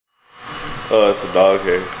Oh, that's a dog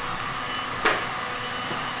hair.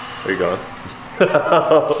 Where you going?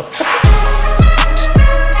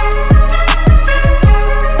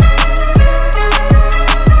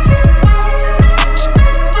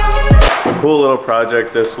 Cool little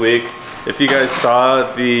project this week. If you guys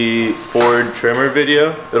saw the Ford trimmer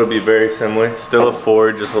video, it'll be very similar. Still a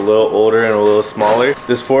Ford, just a little older and a little smaller.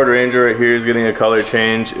 This Ford Ranger right here is getting a color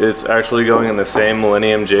change. It's actually going in the same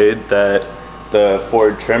Millennium Jade that the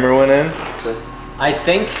Ford trimmer went in. I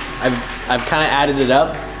think I've kind of added it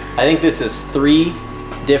up. I think this is 3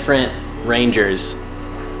 different Rangers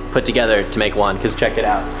put together to make one, because check it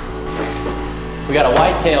out. We got a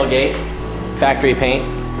white tailgate, factory paint.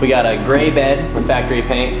 We got a gray bed with factory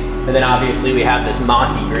paint. And then obviously we have this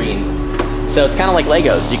mossy green. So it's kind of like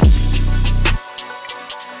Legos.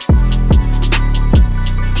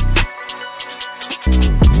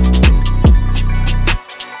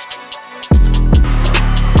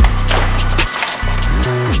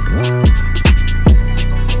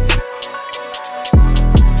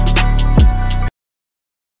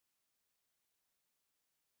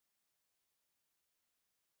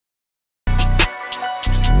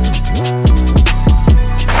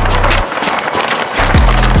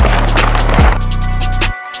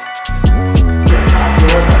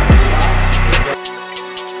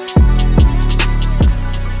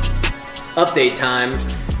 Update time.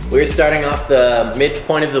 We're starting off the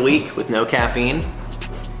midpoint of the week with no caffeine.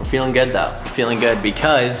 We're feeling good though. Feeling good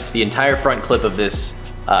because the entire front clip of this,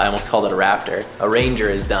 I almost called it a Raptor, a Ranger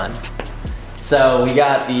is done. So we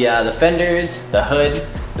got the fenders, the hood.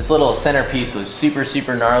 This little centerpiece was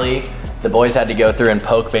super gnarly. The boys had to go through and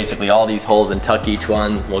poke basically all these holes and tuck each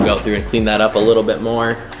one. We'll go through and clean that up a little bit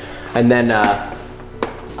more. And then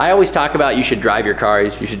I always talk about you should drive your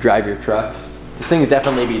cars, you should drive your trucks. This thing is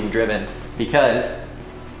definitely being driven, because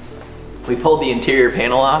we pulled the interior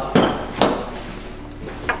panel off.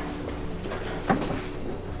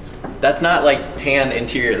 That's not like tan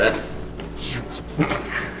interior, that's...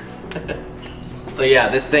 So yeah,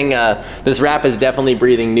 this thing, this wrap is definitely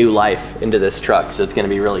breathing new life into this truck, so it's gonna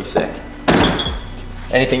be really sick.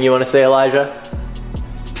 Anything you wanna say, Elijah?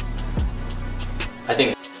 I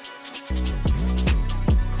think...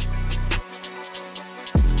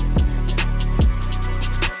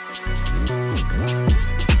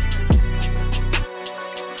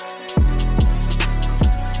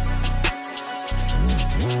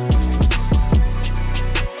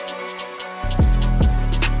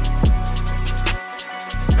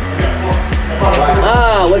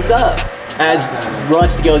 What's up? As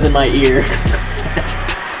rust goes in my ear.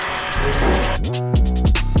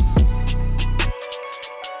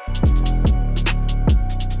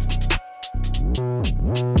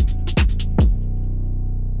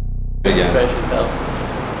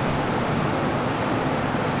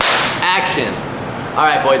 Action. All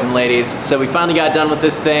right, boys and ladies. So we finally got done with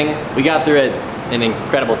this thing. We got through it in an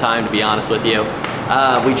incredible time, to be honest with you.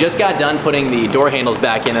 We just got done putting the door handles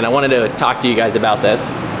back in, and I wanted to talk to you guys about this.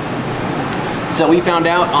 So we found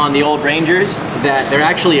out on the old Rangers that they're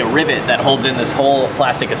actually a rivet that holds in this whole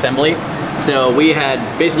plastic assembly. So we had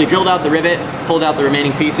basically drilled out the rivet, pulled out the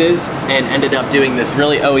remaining pieces, and ended up doing this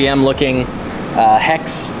really OEM looking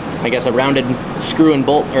hex, I guess a rounded screw and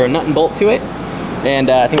bolt, or a nut and bolt to it. And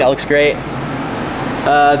I think that looks great.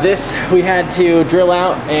 This we had to drill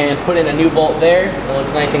out and put in a new bolt there. It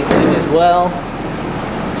looks nice and clean as well.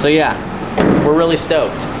 So yeah, we're really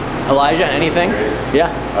stoked. Elijah, anything? Yeah?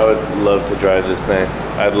 I would love to drive this thing.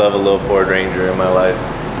 I'd love a little Ford Ranger in my life.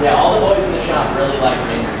 Yeah, all the boys in the shop really like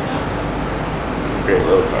Rangers now. Great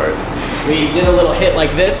little cars. We did a little hit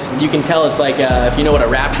like this. You can tell it's like, if you know what a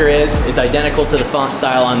Raptor is, it's identical to the font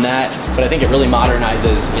style on that, but I think it really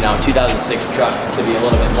modernizes, you know, 2006 truck to be a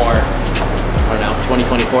little bit more, I don't know,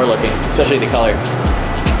 2024 looking, especially the color.